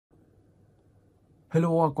Hello,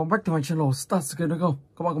 welcome back to my channel Start Game không?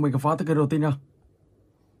 Các bạn cùng mình khám phá tới kênh đầu tiên nha.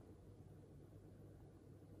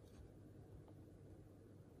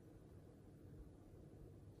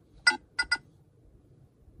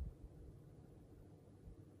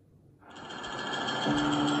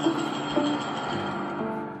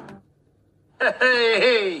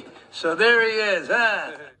 Hey, so there he is,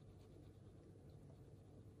 huh?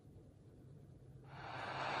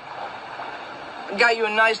 I got you a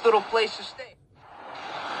nice little place to stay.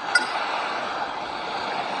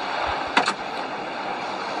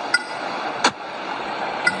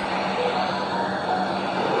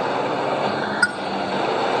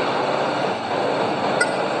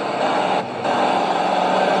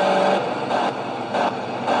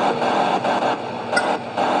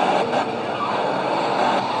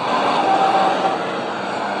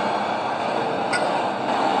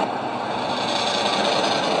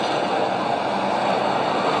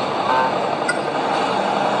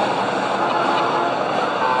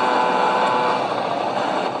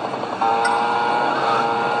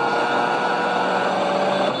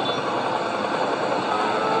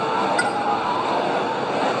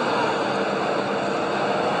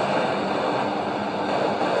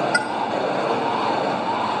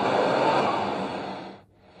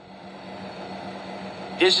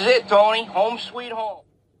 This is it, Tony. Home sweet home.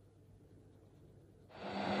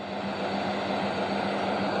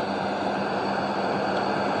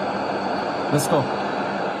 Let's go.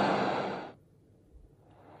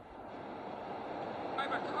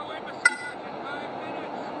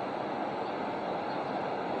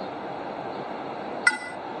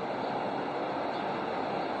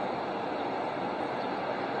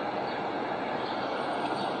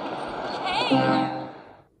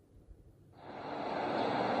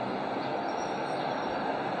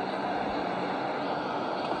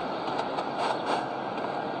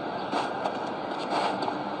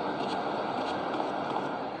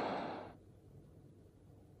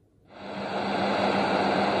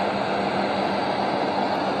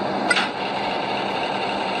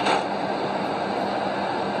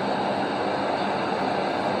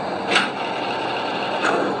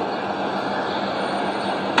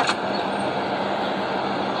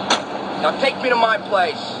 Now take me to my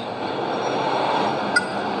place.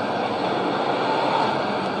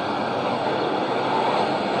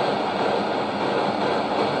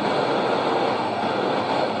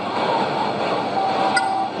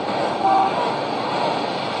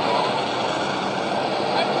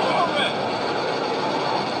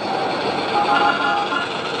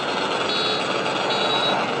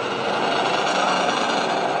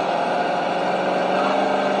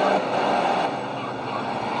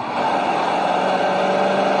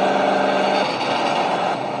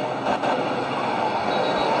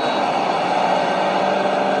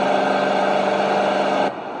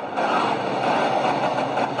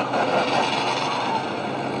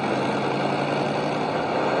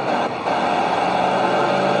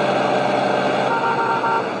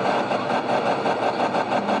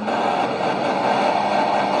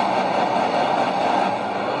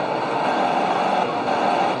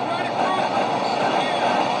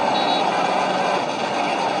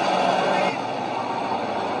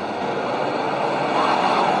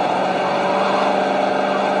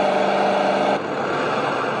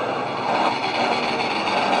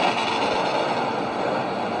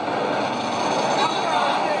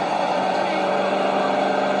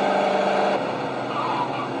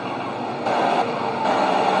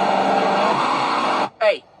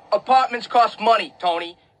 Apartments cost money,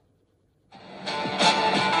 Tony.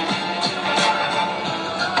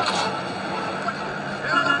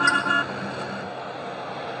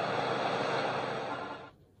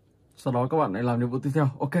 Sau đó các bạn lại làm nhiệm vụ tiếp theo.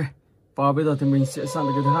 Ok. Và bây giờ thì mình sẽ sang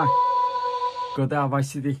đến cái thứ hai. GTA Vice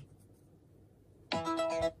City.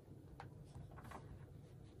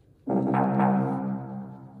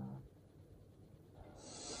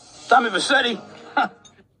 Tommy Vercetti.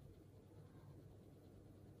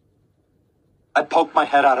 I poked my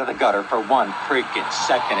head out of the gutter for one freaking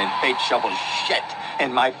second and fate shoveled shit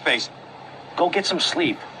in my face. Go get some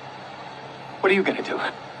sleep. What are you gonna do?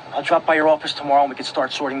 I'll drop by your office tomorrow and we can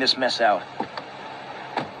start sorting this mess out.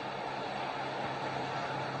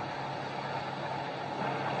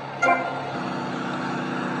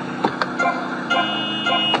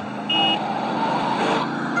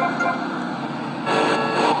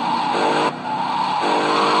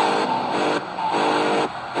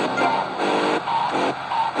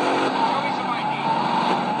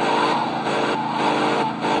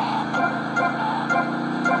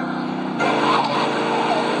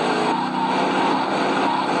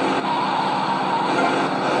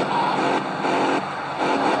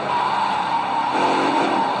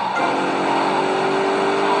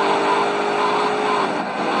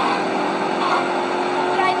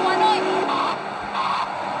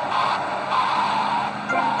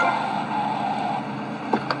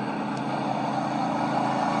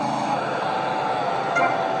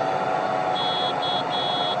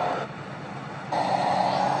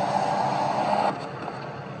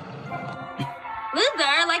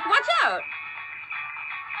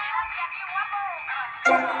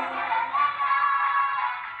 Well,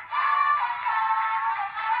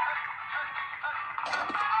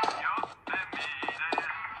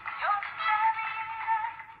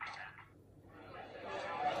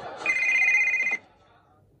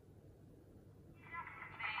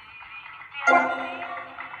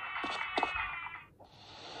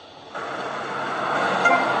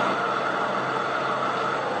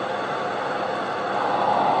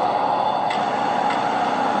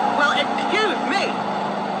 excuse me.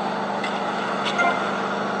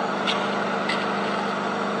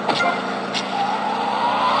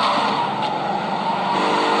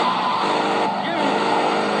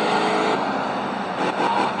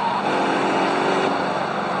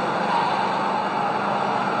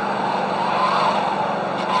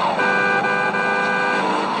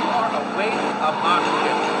 You are a waste of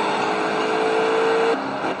oxygen.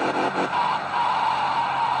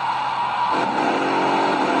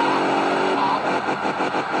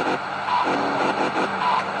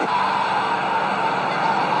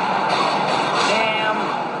 Damn.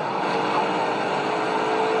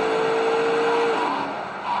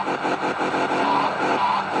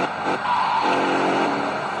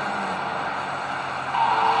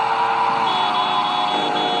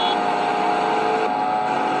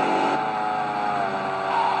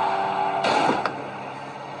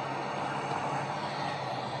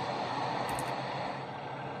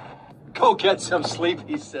 Go get some sleep,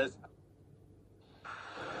 he says.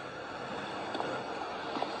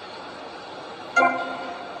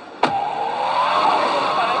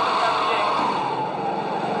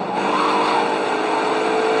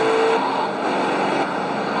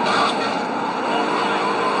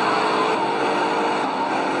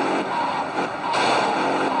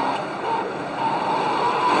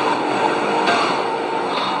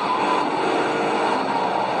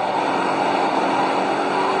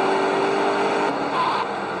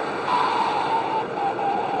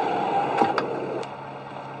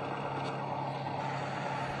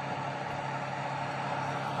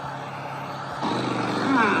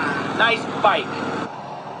 Nice bike.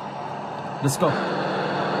 Let's go.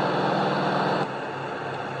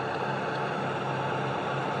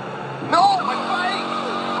 No, my bike!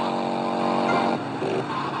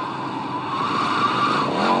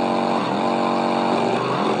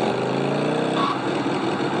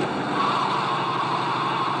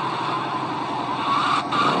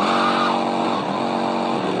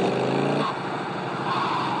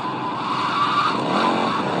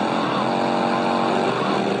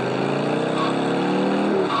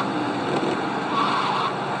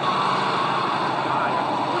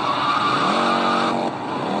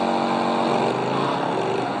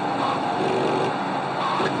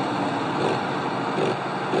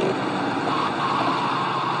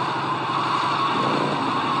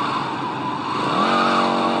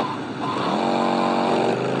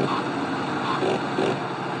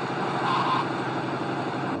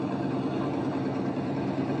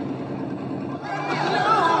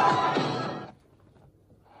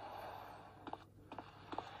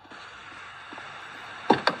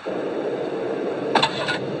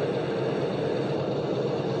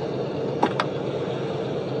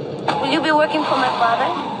 Will you be working for my father?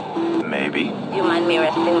 Maybe. You mind me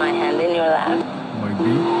resting my hand in your lap?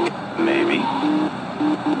 Maybe. Maybe.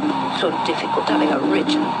 So difficult having a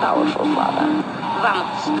rich and powerful father.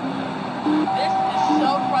 Vamos. This is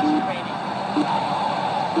so frustrating.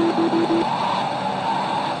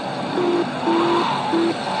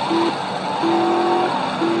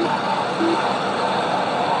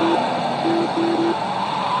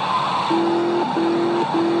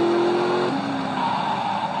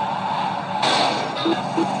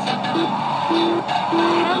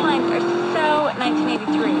 Headlines are so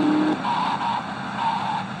 1983.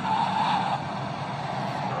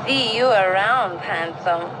 See you around,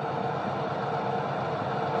 handsome.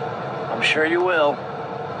 I'm sure you will.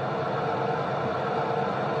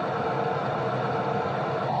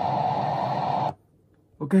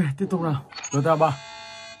 Ok, tiếp tục nào. GTA 3.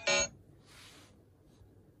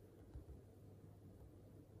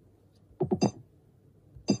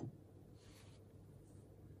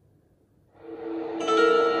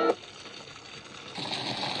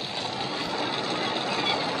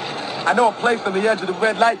 I know a place on the edge of the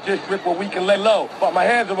red light district where we can lay low, but my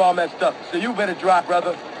hands are all messed up, so you better drive,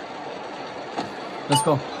 brother. Let's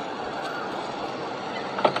go.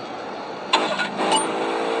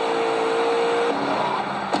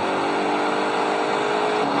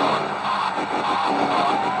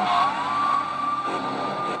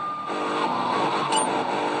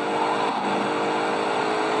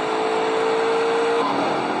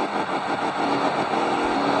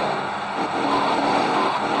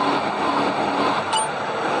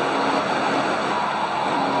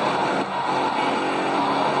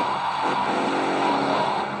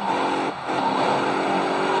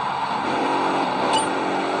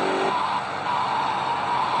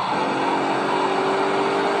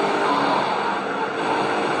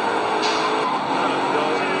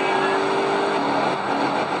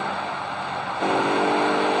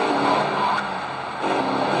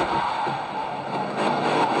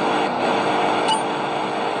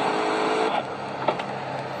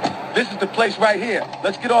 This is the place right here.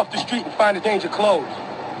 Let's get off the street and find a change of clothes.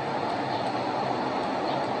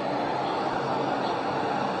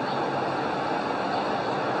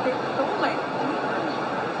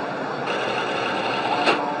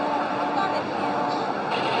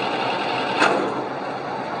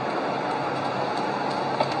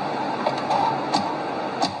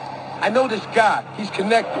 I know this guy. He's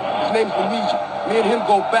connected. His name's Luigi. Me and him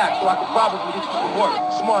go back, so I could probably get you some work.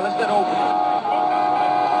 Come on, let's head over there.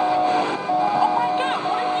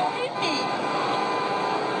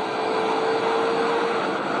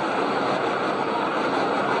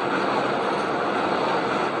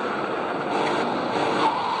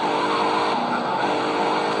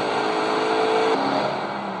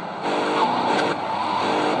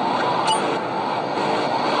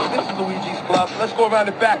 Let's go around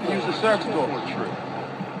the back and use the service door.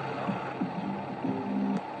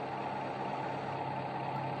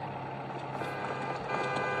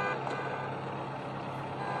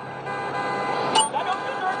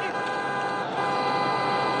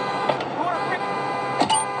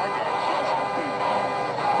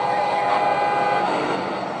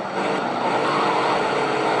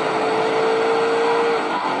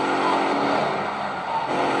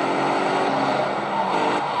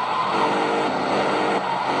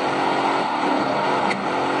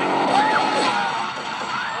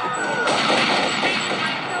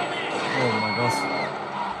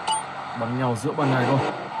 Bắn nhau giữa ban ngày thôi.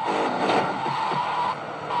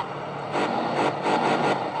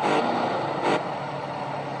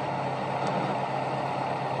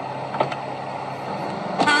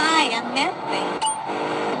 Hi, I'm Nancy.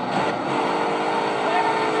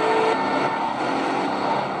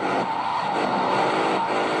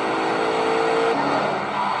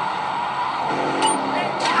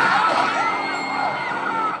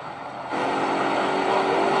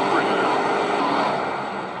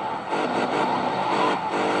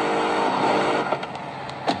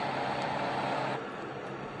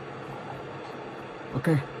 Ok.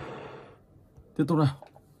 Tiếp tục nào.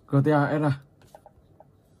 GTA era.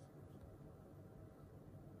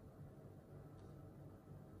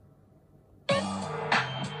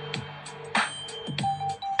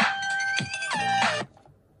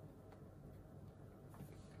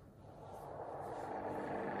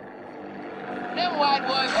 Them white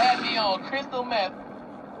boys had me on crystal meth.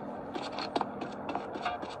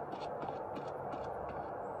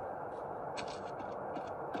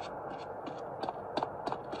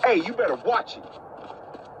 Hey, you better watch it.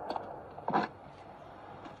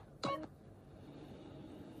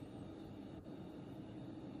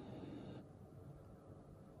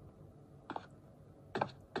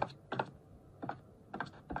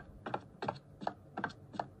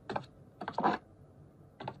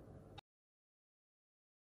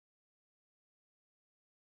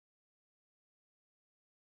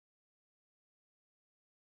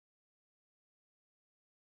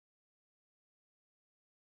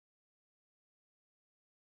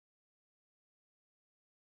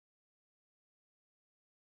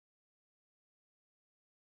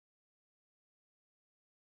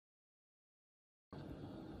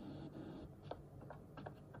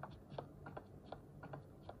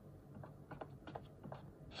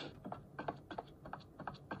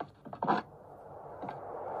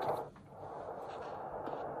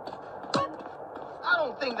 I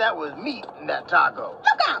don't think that was meat in that taco.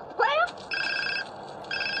 Look out, player!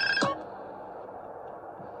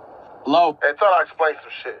 Hello? Hey, thought I'd explain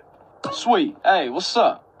some shit. Sweet. Hey, what's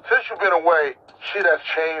up? Since you've been away, shit has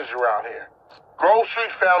changed around here. Grove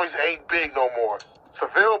Street families ain't big no more.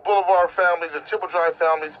 Seville Boulevard families and Temple Drive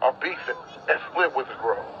families are beefing and split with the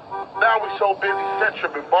Grove. Now we so busy,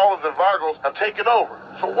 Centrum and Ballers and Vagos have taken over.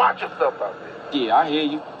 So watch yourself out there. Yeah, I hear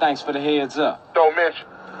you. Thanks for the heads up. Don't mention.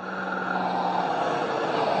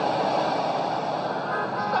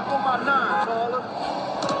 Suck on my nine, caller.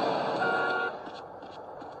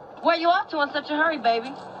 Where you off to in such a hurry,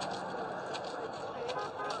 baby?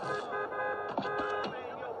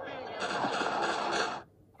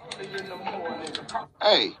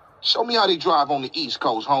 Hey, show me how they drive on the East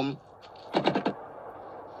Coast, homie.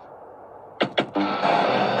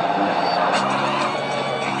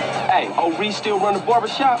 Hey, Reese still run the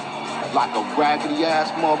barbershop? Like a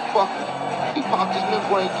raggedy-ass motherfucker. He popped his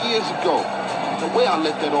membrane years ago. The way I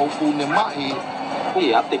let that old fool in my head.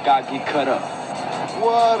 Yeah, I think I'll get cut up.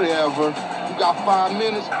 Whatever. You got 5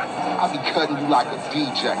 minutes? I'll be cutting you like a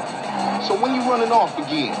DJ. So when you running off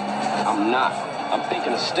again? I'm not. I'm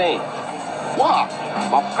thinking of staying. Why?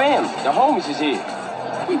 My family, the homies is here.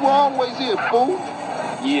 We were always here, fool.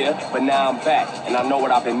 Yeah, but now I'm back, and I know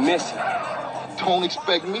what I've been missing. Don't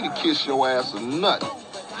expect me to kiss your ass or nothing.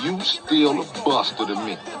 You still a buster to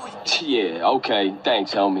me. Yeah, okay.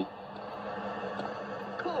 Thanks, homie.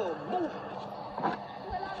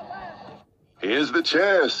 Here's the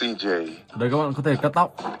chair, CJ. Đây các bạn có thể cắt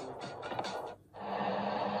tóc.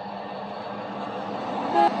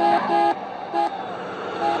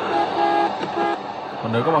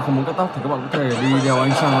 Còn nếu các bạn không muốn cắt tóc thì các bạn có thể đi đèo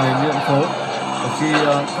ánh sáng này lên phố. Và khi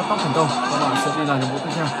cắt tóc thành công, các bạn sẽ đi làm nhiệm vụ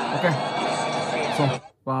tiếp theo. Ok. Rồi,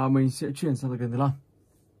 và mình sẽ chuyển sang game thứ 5.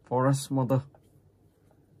 Forest Monster.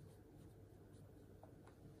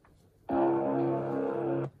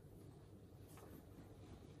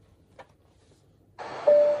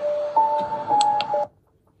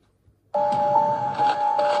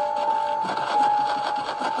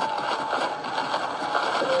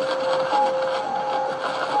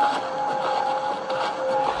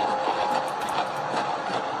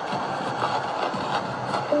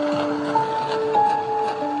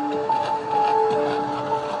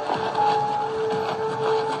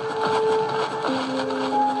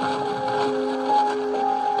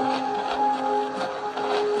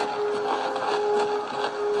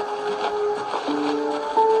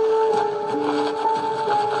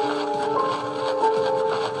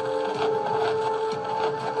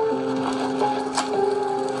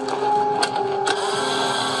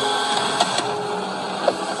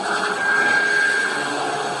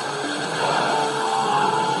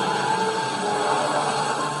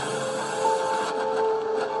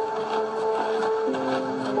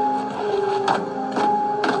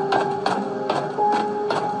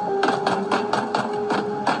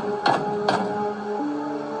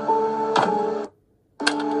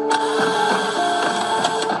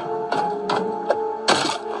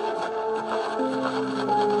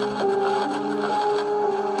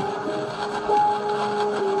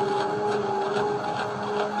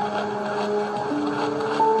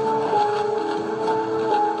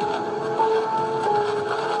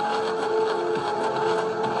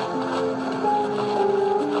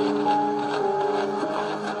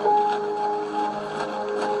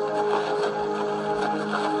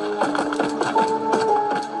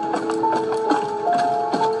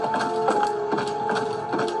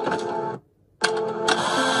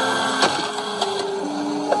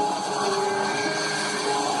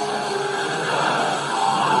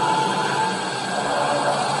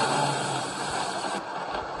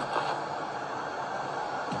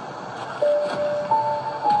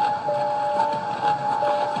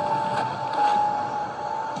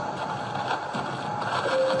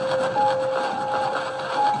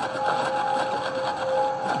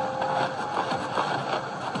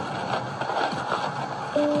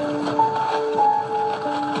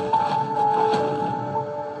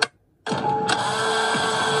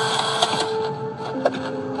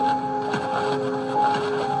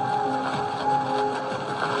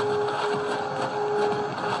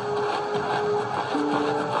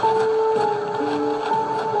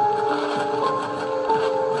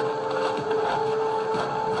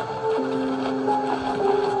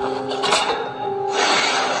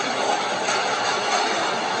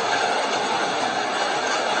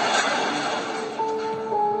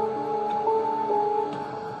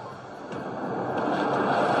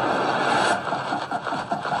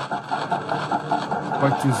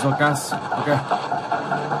 Back to Zokas. Okay.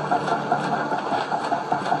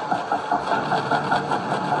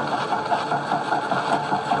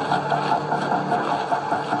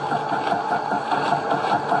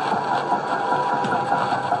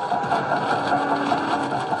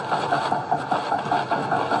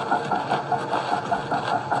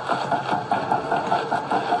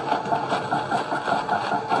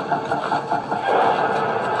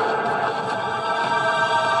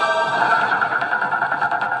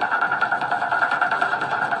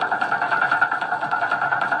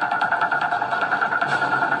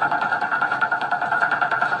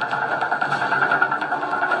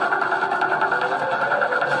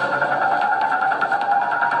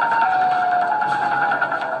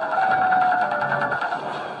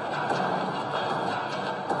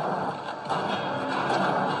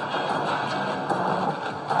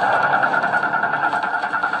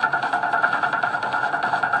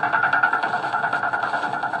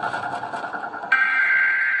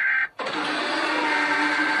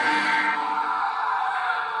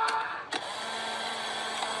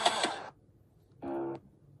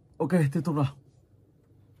 Ok, tiếp tục nào.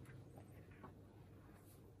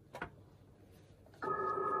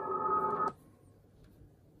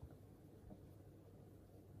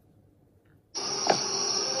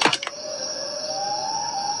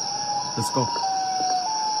 Let's go.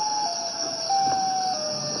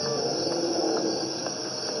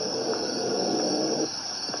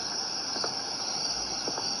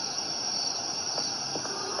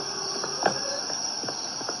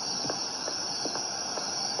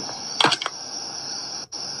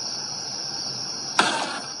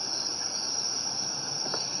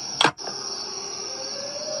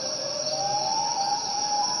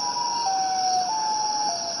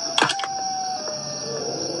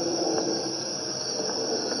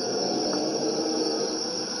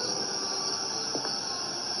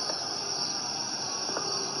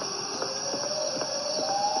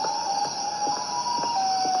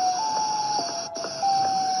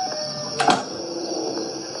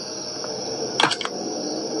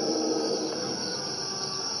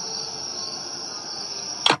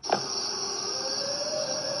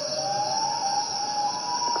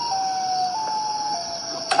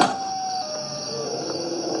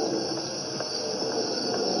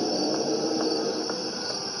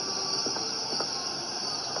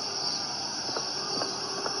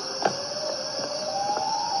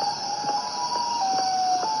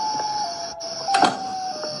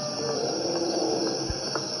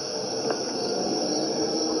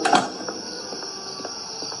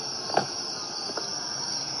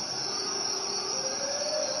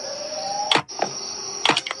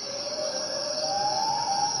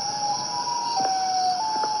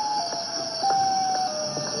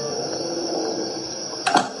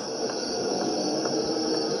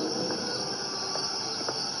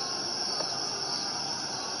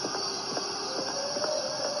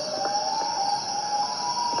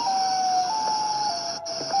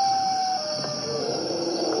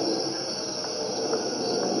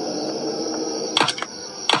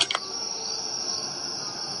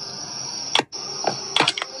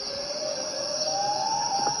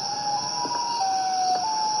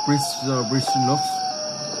 Bridge Loops.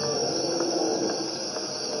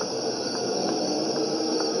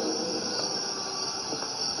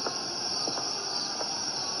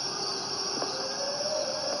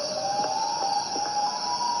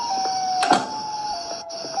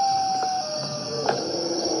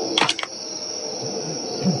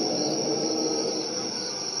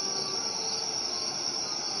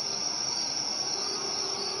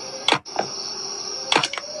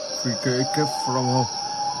 Free escape from home.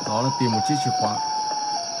 Đó là tìm một chiếc chìa khóa.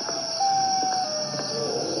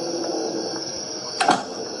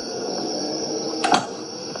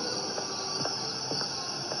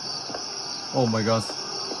 Oh my god.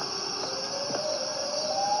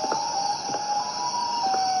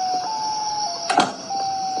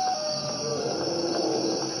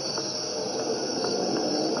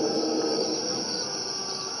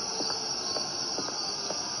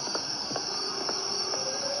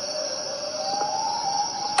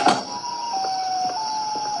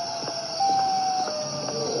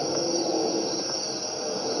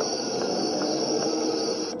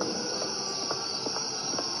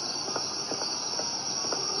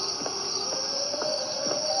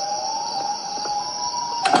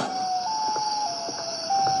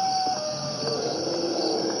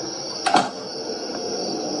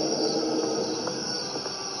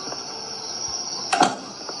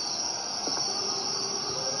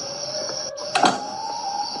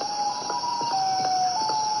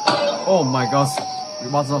 Oh my god, bị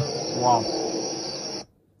bắt rồi. Wow.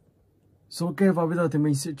 So, ok, và bây giờ thì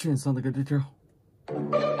mình sẽ chuyển sang cái tiếp theo.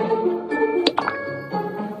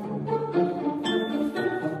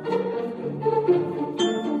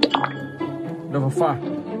 Level 5.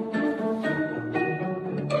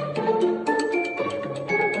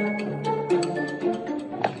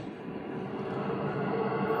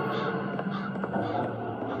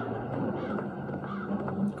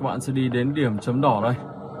 Các bạn sẽ đi đến điểm chấm đỏ đây.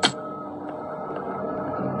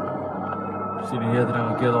 Xin đi here thì đang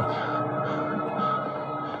ở kia rồi.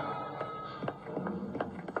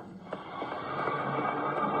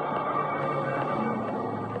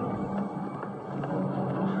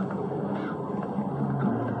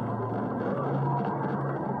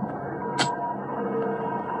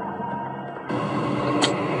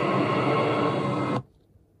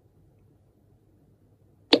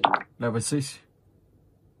 Level 6.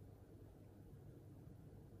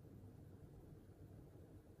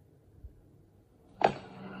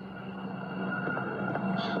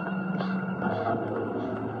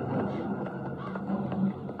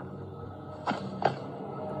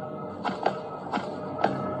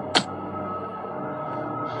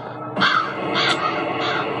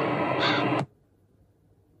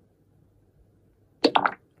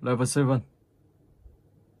 Level 7.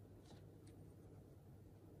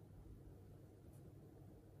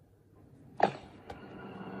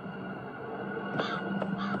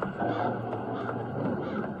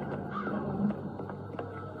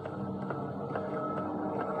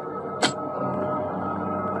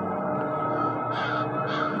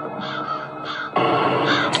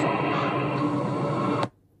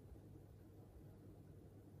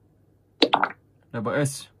 Level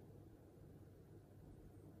 8.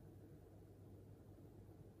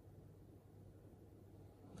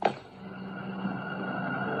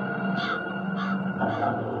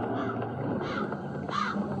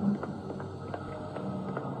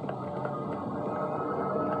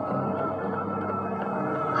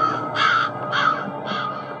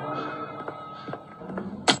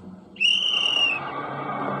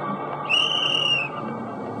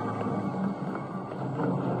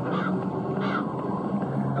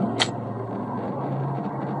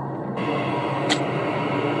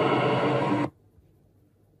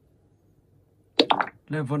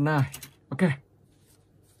 Level 9. Ok.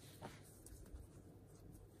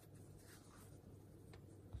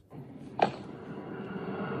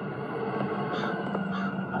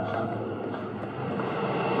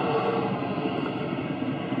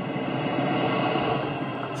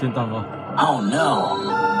 Trên tầng rồi. Oh no.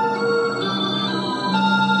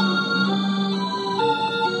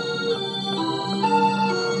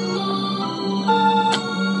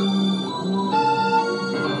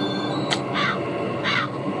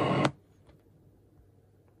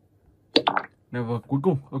 Level cuối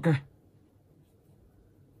cùng. Ok.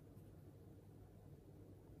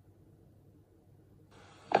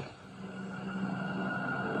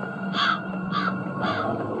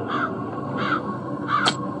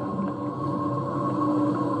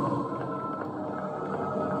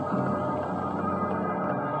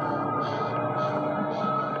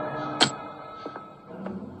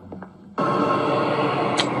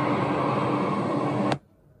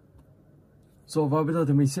 Rồi và bây giờ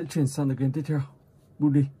thì mình sẽ chuyển sang được game tiếp theo.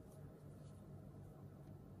 Bully.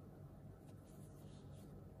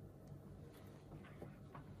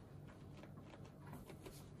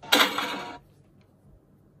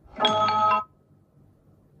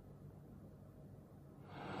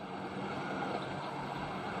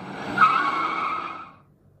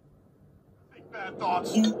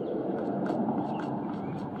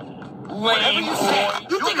 Lame boy.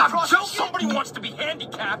 You think I'm joking? Somebody wants to be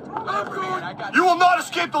handicapped. You will not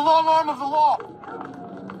escape the long arm of the law.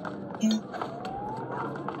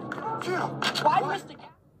 Why, Mr.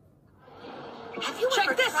 Have you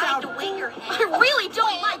Check this out. To wing your head? I really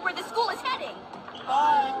don't like where the school is heading.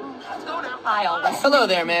 Let's go now. I always. Hello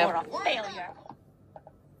there, ma'am. You're a failure.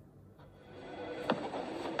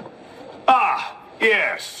 Ah,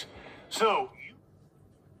 yes.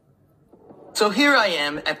 So here I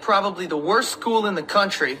am at probably the worst school in the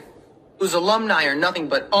country, whose alumni are nothing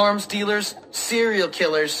but arms dealers, serial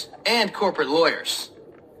killers, and corporate lawyers.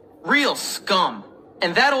 Real scum.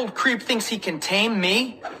 And that old creep thinks he can tame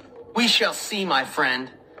me? We shall see, my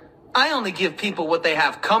friend. I only give people what they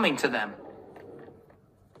have coming to them.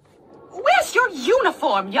 Where's your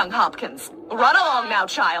uniform, young Hopkins? Run along now,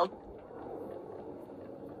 child.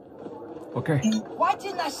 Okay. Why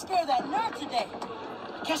didn't I scare that nerd today?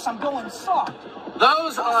 Guess I'm going soft.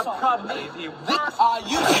 Those are probably the worst.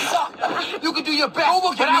 You suck. You can do your best. Don't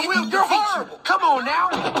look at me. You're horrible. Come on now.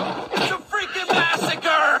 It's a freaking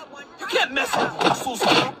massacre. You can't mess with muscles.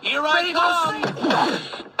 Here I come.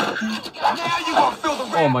 Now you gonna feel the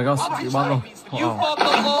Oh my gosh, bị bắt rồi. You fought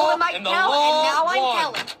the law and the law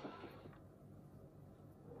won.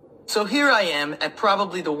 So here I am at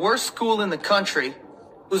probably the worst school in the country,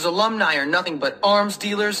 whose alumni are nothing but arms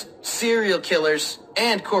dealers, serial killers,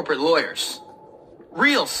 and corporate lawyers.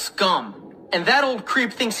 Real scum. And that old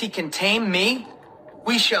creep thinks he can tame me?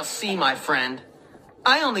 We shall see, my friend.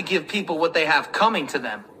 I only give people what they have coming to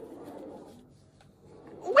them.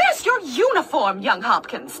 Where's your uniform, young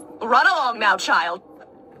Hopkins? Run along now, child.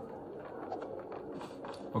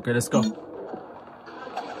 Okay, let's go.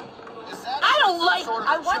 I don't like.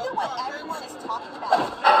 I wonder what everyone is talking about.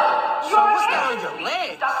 What's down your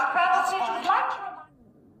leg?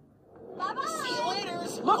 See you later.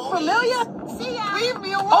 Look familiar? See ya. Leave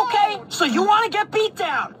me alone. Okay, so you want to get beat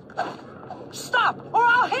down? Stop, or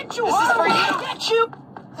I'll hit you. This is for you. Get you.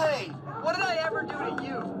 Hey, what did I ever do to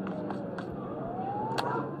you?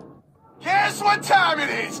 Guess what time it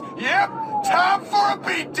is? Yep, time for a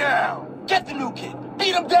beatdown. Get the new kid.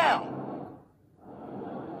 Beat him down.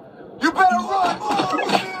 You better run.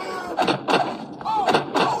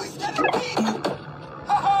 Oh, he's getting beat.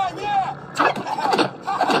 Ha ha, yeah. Take the hell.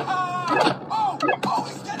 Ha ha ha. Oh,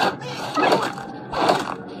 he's getting beat.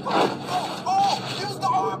 Oh, use the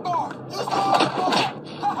arm bar. Use the arm bar.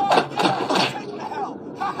 Ha ha, yeah. Take the hell.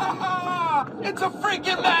 Ha ha ha. It's a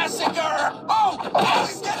freaking massacre. Oh,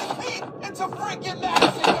 he's getting beat. It's a freaking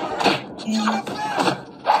massacre. You're the finisher.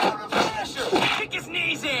 You're the finisher. Kick his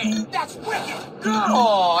knees in. That's wicked.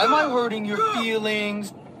 Oh, am I hurting your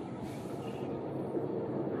feelings?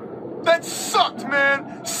 That sucked,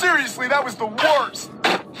 man. Seriously, that was the worst.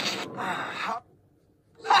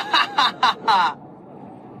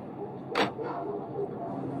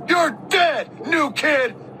 You're dead, new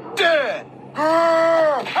kid. Dead.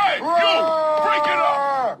 Hey, you! Break it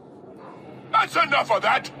up! That's enough of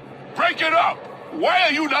that. Break it up. Why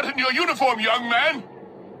are you not in your uniform, young man?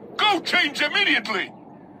 Go change immediately.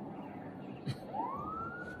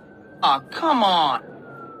 Aw, come on.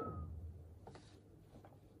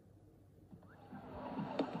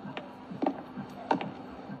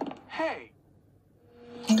 Hey.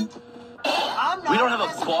 We don't have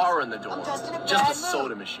a bar in the door, just a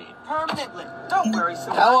soda machine. Permanently. Don't worry so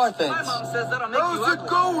much. How are things? My mom says that'll make you How's it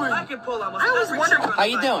going? I can pull almost every trick on How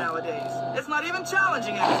you the bike doing? nowadays. It's not even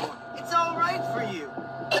challenging anymore. It's all right for you.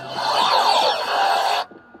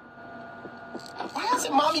 Why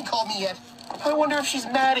hasn't Mommy called me yet? I wonder if she's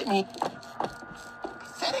mad at me.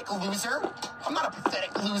 Pathetic loser. I'm not a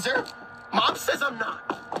pathetic loser. Mom says I'm not.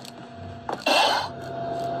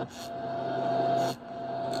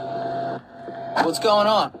 What's going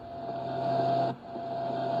on?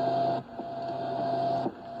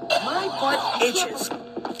 My butt itches.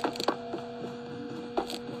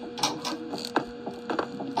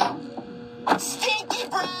 Stinky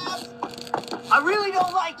breath! I really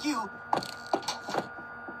don't like you.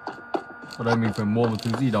 Ở đây mình phải mua một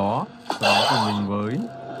thứ gì đó, sau đó thì mình mới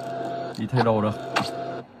đi thay đồ được.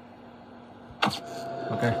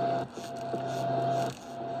 Ok.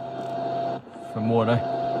 Phải mua ở đây.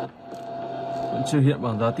 Vẫn chưa hiện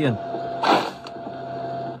bảng giá tiền.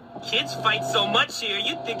 Kids fight so much here,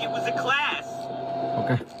 you'd think it was a class. Ok.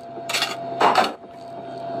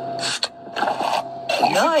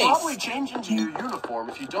 You should probably change into your uniform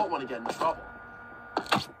if you don't want to get in trouble.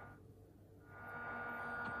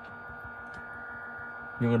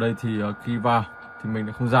 Nhưng ở đây thì khi vào thì mình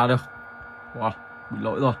lại không ra được. Wow, bị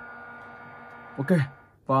lỗi rồi. Ok,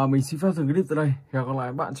 và mình xin phép dừng clip tại đây. Hẹn gặp lại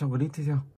các bạn trong clip tiếp theo.